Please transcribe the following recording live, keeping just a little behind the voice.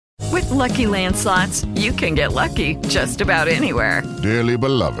Lucky Land Slots, you can get lucky just about anywhere. Dearly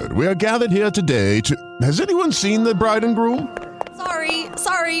beloved, we are gathered here today to... Has anyone seen the bride and groom?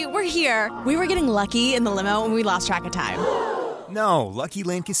 Sorry, we're here. We were getting lucky in the limo and we lost track of time. No, Lucky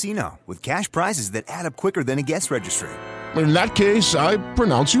Land Casino, with cash prizes that add up quicker than a guest registry. In that case, I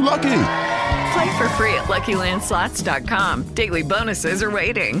pronounce you lucky. Play for free at LuckyLandSlots.com. Daily bonuses are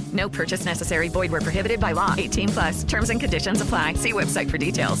waiting. No purchase necessary. Void where prohibited by law. 18+. Terms and conditions apply. See website for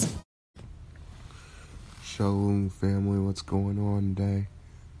details. Shalom, family. What's going on today?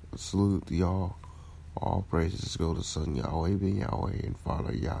 Salute to y'all. All praises go to Son Yahweh, Ben Yahweh, and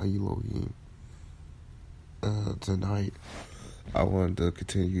Father Yah Elohim. Tonight, I wanted to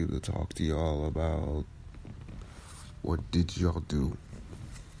continue to talk to y'all about what did y'all do.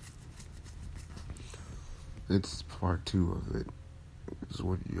 It's part 2 of it, is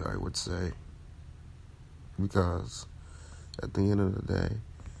what I would say. Because at the end of the day,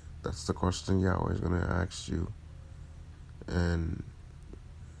 that's the question Yahweh is going to ask you. And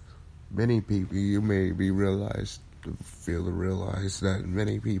many people, you may be realize that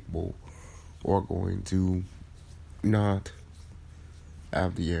many people are going to not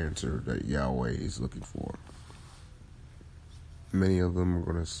have the answer that Yahweh is looking for. Many of them are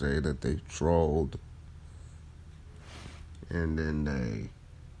going to say that they trolled, and then they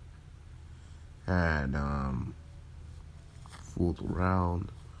had fooled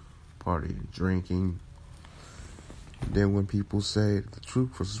around, partying, drinking. Then when people say the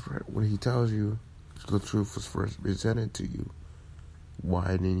truth was, when he tells you the truth was first presented to you, why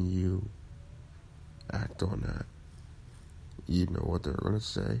didn't you act on that? You know what they're going to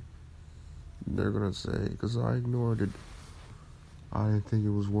say? They're going to say, because I ignored it. I didn't think it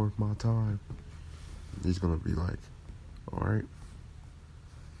was worth my time. He's going to be like, alright,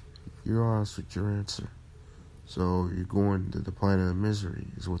 you're honest with your answer. So you're going to the planet of misery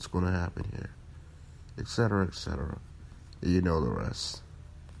is what's going to happen here. Etc., etc. You know the rest.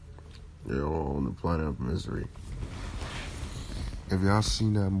 They're all on the planet of misery. Have y'all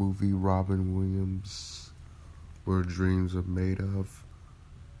seen that movie, Robin Williams, Where Dreams Are Made Of?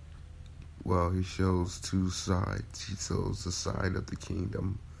 Well, he shows 2 sides. He shows the side of the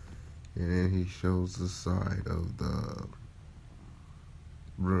kingdom, and then he shows the side of the,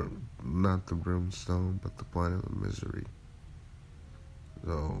 not the brimstone, but the planet of misery.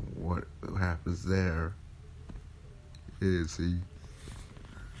 So what happens there is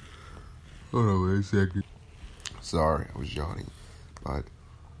hold on wait a second. Sorry, I was yawning. But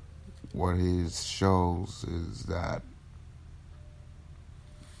what he shows is that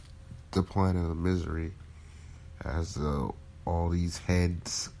the planet of misery has all these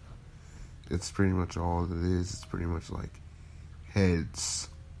heads. It's pretty much all it is. It's pretty much like heads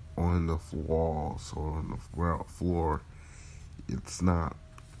on the walls or on the floor. It's not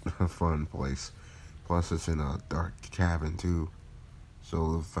a fun place. Plus, it's in a dark cabin, too.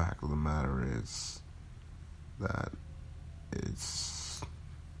 So, the fact of the matter is that it's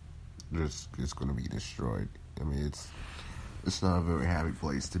going to be destroyed. I mean, it's not a very happy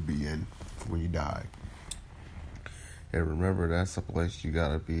place to be in when you die. And remember, that's a place you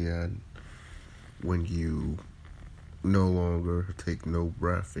gotta be in when you no longer take no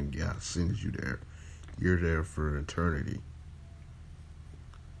breath, and God sends you there. You're there for eternity.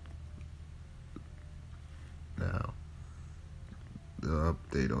 Now, the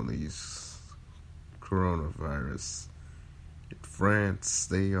update on these coronavirus. In France,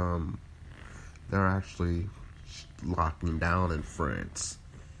 they're actually locking down in France.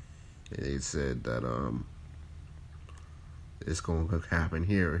 They said that it's going to happen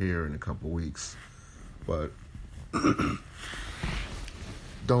here in a couple weeks, but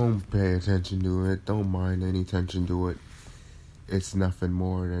don't pay attention to it. Don't mind any attention to it. It's nothing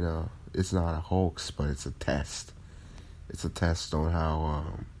more than it's not a hoax, but it's a test. It's a test on how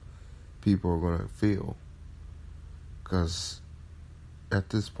people are going to feel. Because at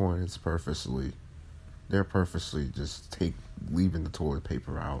this point, they're purposely just leaving the toilet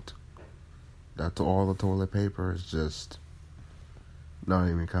paper out. All the toilet paper is just not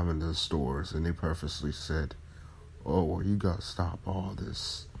even coming to the stores. And they purposely said, oh, well, you got to stop all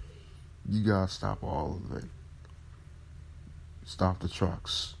this. You got to stop all of it. Stop the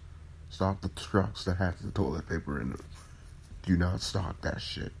trucks. Stop the trucks that have the toilet paper in them. Do not stock that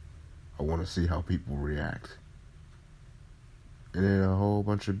shit. I want to see how people react. And then a whole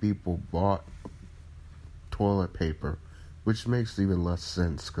bunch of people bought toilet paper, which makes even less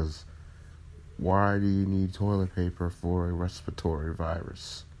sense, because why do you need toilet paper for a respiratory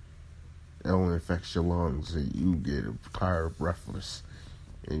virus? It only affects your lungs, and you get tired, breathless,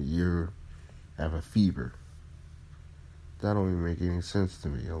 and you have a fever. That don't even make any sense to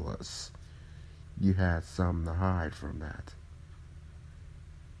me unless you had something to hide from that.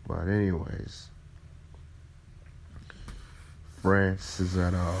 But anyways, France is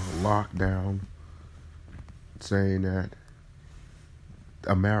at a lockdown, saying that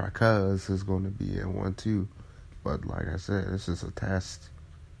America's is going to be in one too. But like I said, this is a test.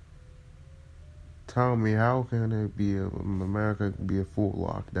 Tell me, how can it be America can be a full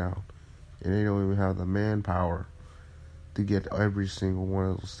lockdown and they don't even have the manpower to get every single one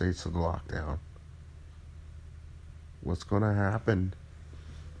of those states to the lockdown? What's gonna happen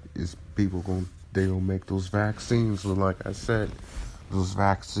is people gonna make those vaccines, and like I said, those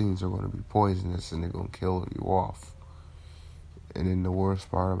vaccines are gonna be poisonous and they're gonna kill you off. And then the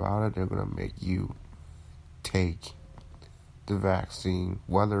worst part about it, they're gonna make you take the vaccine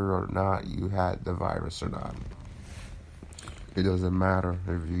whether or not you had the virus or not. It doesn't matter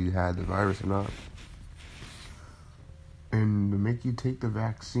if you had the virus or not. And to make you take the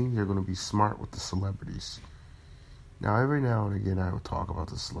vaccine, they're gonna be smart with the celebrities. Now, every now and again, I will talk about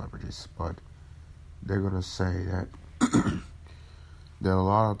the celebrities, but they're going to say that that a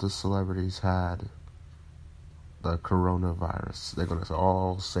lot of the celebrities had the coronavirus. They're going to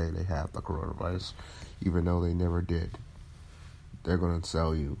all say they have the coronavirus, even though they never did. They're going to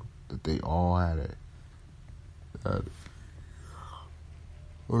tell you that they all had it.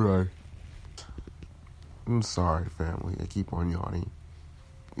 Alright. I'm sorry, family. I keep on yawning.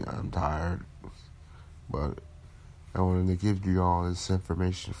 Yeah, I'm tired. But I wanted to give you all this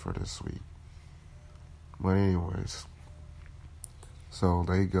information for this week. But anyways, so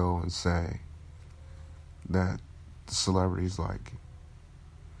they go and say that the celebrities, like,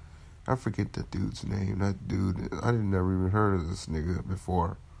 I forget the dude's name. That dude, I didn't never even heard of this nigga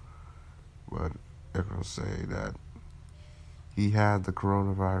before. But they're gonna say that he had the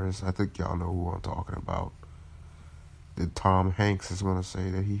coronavirus. I think y'all know who I'm talking about. That Tom Hanks is gonna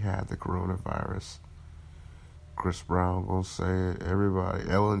say that he had the coronavirus. Chris Brown gonna say it. Everybody,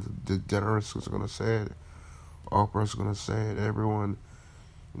 Ellen DeGeneres is gonna say it. Oprah's gonna say it. Everyone,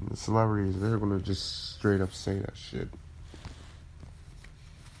 the celebrities, they're gonna just straight up say that shit,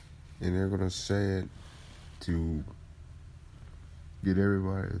 and they're gonna say it to get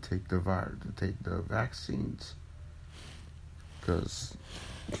everybody to take the vaccines. Cause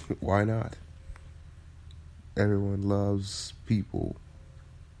why not? Everyone loves people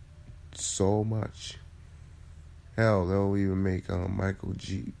so much. Hell, they'll even make Michael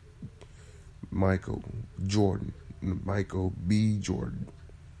B. Jordan.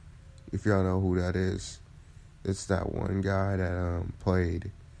 If y'all know who that is, it's that one guy that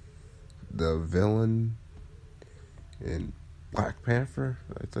played the villain in Black Panther,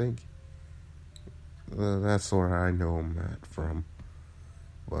 I think. That's where I know him from.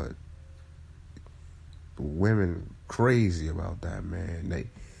 But the women crazy about that man.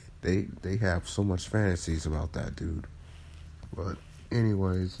 They have so much fantasies about that dude. But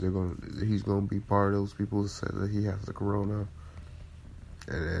anyways, he's gonna be part of those people who said that he has the corona,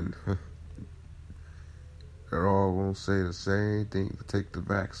 and then they're all gonna say the same thing to take the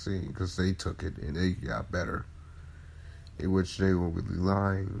vaccine because they took it and they got better. In which they will be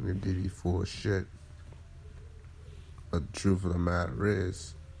lying and they be full of shit. But the truth of the matter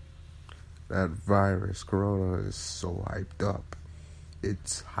is, that virus, corona, is so hyped up.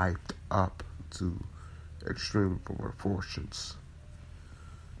 It's hyped up to extreme proportions.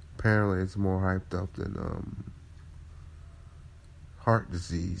 Apparently, it's more hyped up than heart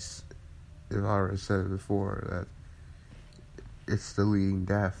disease. I've already said it before that it's the leading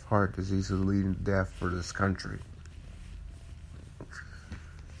death. Heart disease is the leading death for this country.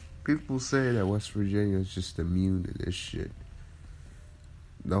 People say that West Virginia is just immune to this shit.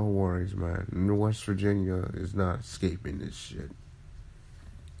 No worries, man. West Virginia is not escaping this shit.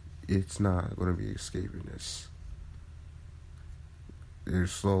 It's not going to be escaping this. They're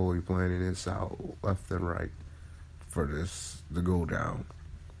slowly planning this out left and right for this to go down.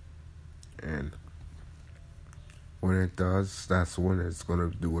 And when it does, that's when it's going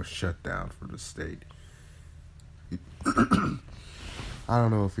to do a shutdown for the state. I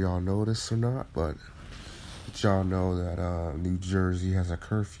don't know if y'all know this or not, but y'all know that New Jersey has a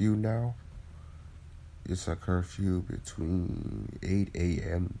curfew now. It's a curfew between 8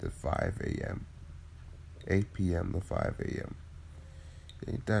 a.m. to 5 a.m. 8 p.m. to 5 a.m.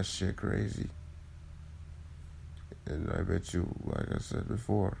 Ain't that shit crazy? And I bet you, like I said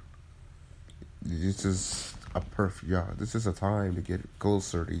before, this is a perfect, this is a time to get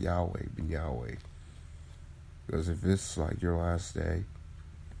closer to Yahweh, Yahweh. Because if it's like your last day,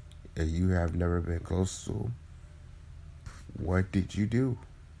 and you have never been close to him, what did you do?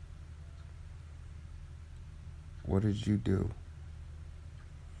 What did you do?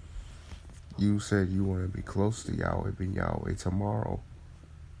 You said you want to be close to Yahweh, be Yahweh tomorrow.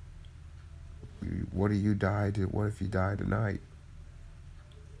 What do you die to? What if you die tonight?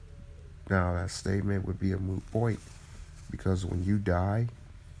 Now that statement would be a moot point, because when you die,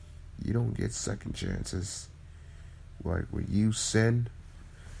 you don't get second chances. Like when you sin,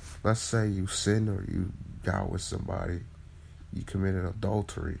 let's say you sin or you got with somebody, you committed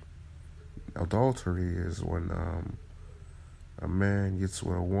adultery. Adultery is when a man gets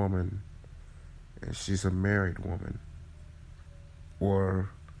with a woman and she's a married woman. Or,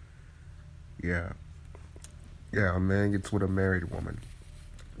 a man gets with a married woman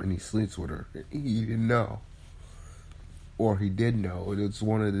and he sleeps with her. He didn't know. Or he did know. It's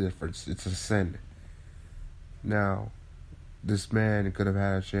one of the difference. It's a sin. Now, this man could have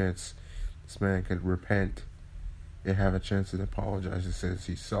had a chance. This man could repent and have a chance to apologize and say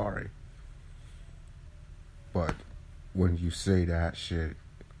he's sorry. But when you say that shit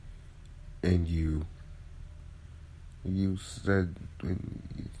and you said,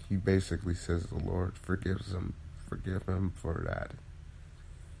 he basically says the Lord forgive him for that.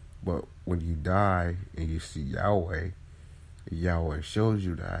 But when you die and you see Yahweh, Yahweh shows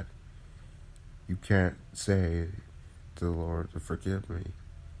you that, you can't say to the Lord to forgive me,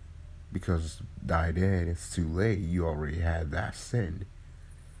 because by then it's too late. You already had that sin.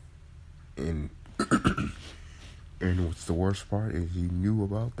 And and what's the worst part is you knew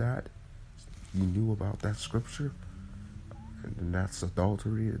about that. You knew about that scripture. And that's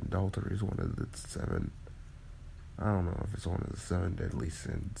adultery. Adultery is one of the 7, I don't know if it's one of the 7 deadly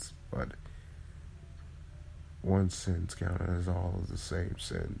sins, but one sin's counted as all of the same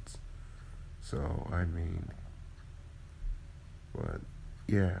sins. So, I mean, but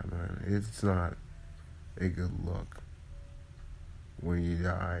yeah, man, it's not a good look when you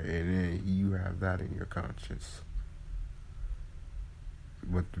die and then you have that in your conscience.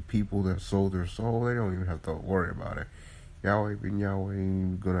 But the people that sold their soul, they don't even have to worry about it. Yahweh ain't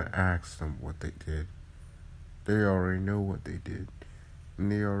even gonna ask them what they did. They already know what they did.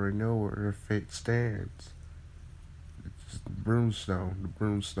 And they already know where their fate stands. It's just the brimstone. The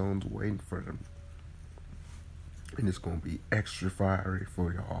brimstone's waiting for them. And it's gonna be extra fiery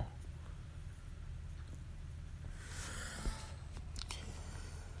for y'all.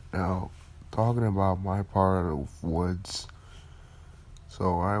 Now, talking about my part of the woods.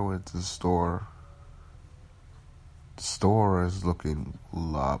 So I went to the store. The store is looking a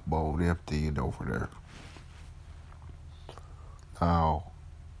lot bone empty and over there. Now,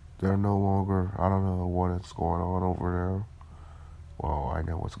 they're no longer, I don't know what's going on over there. Well, I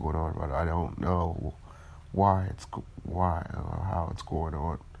know what's going on, but I don't know how it's going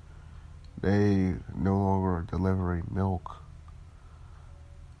on. They no longer are delivering milk.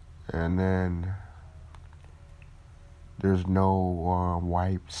 And then there's no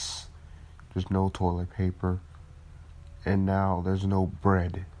wipes. There's no toilet paper. And now there's no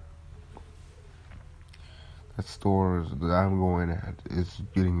bread. That store that I'm going at is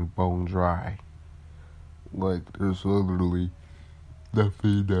getting bone dry. Like, there's literally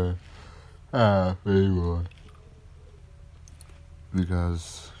nothing to have anymore.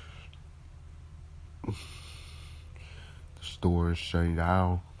 Because the store is shutting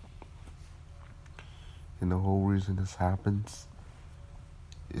down. And the whole reason this happens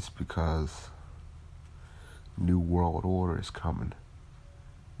is because New World Order is coming.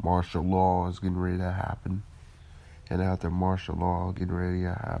 Martial law is getting ready to happen. And after martial law getting ready to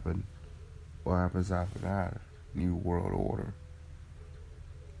happen, what happens after that? New World Order.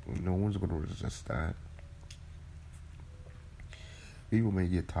 No one's going to resist that. People may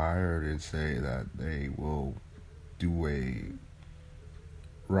get tired and say that they will do a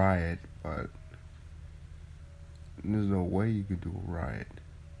riot, but there's no way you could do a riot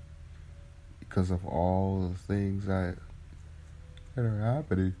because of all the things that are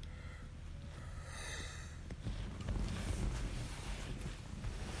happening.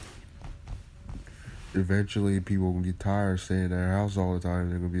 Eventually, people will get tired of staying in their house all the time.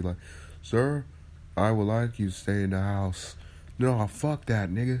 They're going to be like, sir, I would like you to stay in the house. No, fuck that,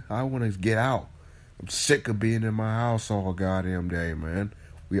 nigga. I want to get out. I'm sick of being in my house all goddamn day, man.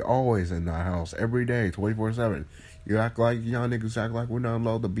 We always in the house every day, 24/7. You act like, y'all niggas act like we're not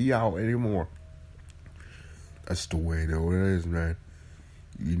allowed to be out anymore. That's the way it is, man.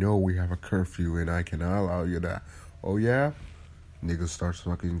 You know we have a curfew and I cannot allow you that. Oh, yeah? Niggas start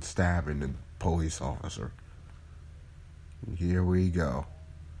fucking stabbing the police officer. Here we go.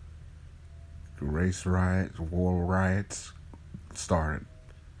 Race riots, war riots started.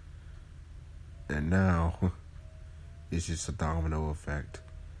 And now, it's just a domino effect.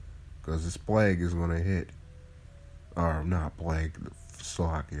 Because this plague is going to hit. or not plague,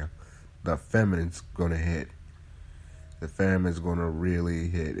 Slovakia, the famine's gonna hit. The famine's gonna really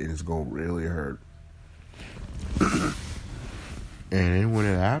hit, and it's gonna really hurt. And then when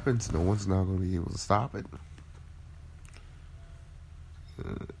it happens, no one's not gonna be able to stop it.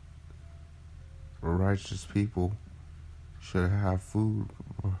 Righteous people should have food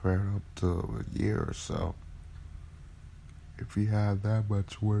prepared up to a year or so. If you have that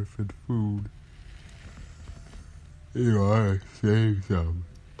much worth in food, you gotta save some.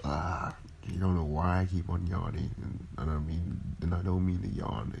 You don't know why I keep on yawning, and I don't mean to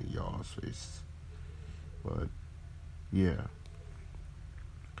yawn in y'all's face, but yeah,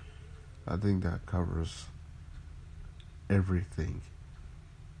 I think that covers everything.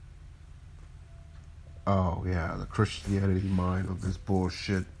 Oh yeah, the Christianity mind of this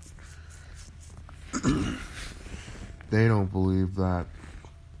bullshit. They don't believe that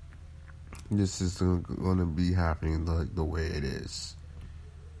this is going to be happening the way it is.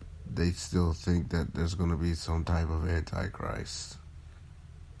 They still think that there's going to be some type of Antichrist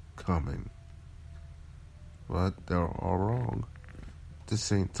coming. But they're all wrong. At the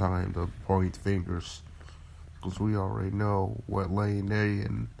same time, they'll point fingers, because we already know what lane they're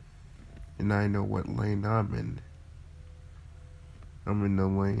in, and I know what lane I'm in. I'm in the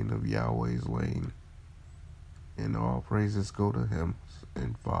lane of Yahweh's lane. And all praises go to him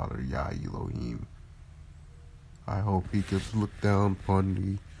and Father Yah Elohim. I hope he could look down upon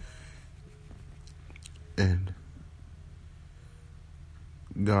me and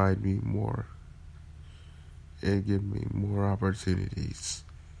guide me more and give me more opportunities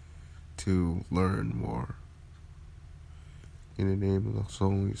to learn more. In the name of the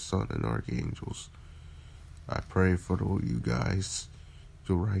Holy Son and Archangels, I pray for you guys,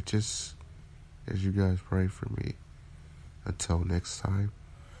 the righteous, as you guys pray for me. Until next time,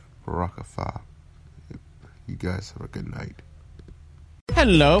 Barakatah. You guys have a good night.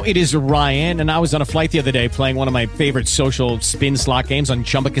 Hello, it is Ryan, and I was on a flight the other day playing one of my favorite social spin slot games on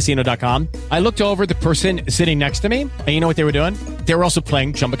ChumbaCasino.com. I looked over at the person sitting next to me, and you know what they were doing? They were also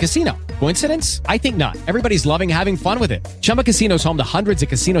playing Chumba Casino. Coincidence? I think not. Everybody's loving having fun with it. Chumba Casino is home to hundreds of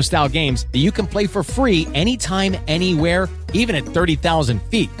casino-style games that you can play for free anytime, anywhere, even at 30,000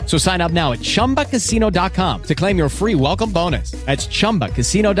 feet. So sign up now at ChumbaCasino.com to claim your free welcome bonus. That's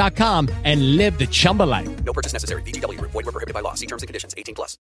ChumbaCasino.com and live the Chumba life. No purchase necessary. VGW. Void where prohibited by law. See terms and conditions. 18+.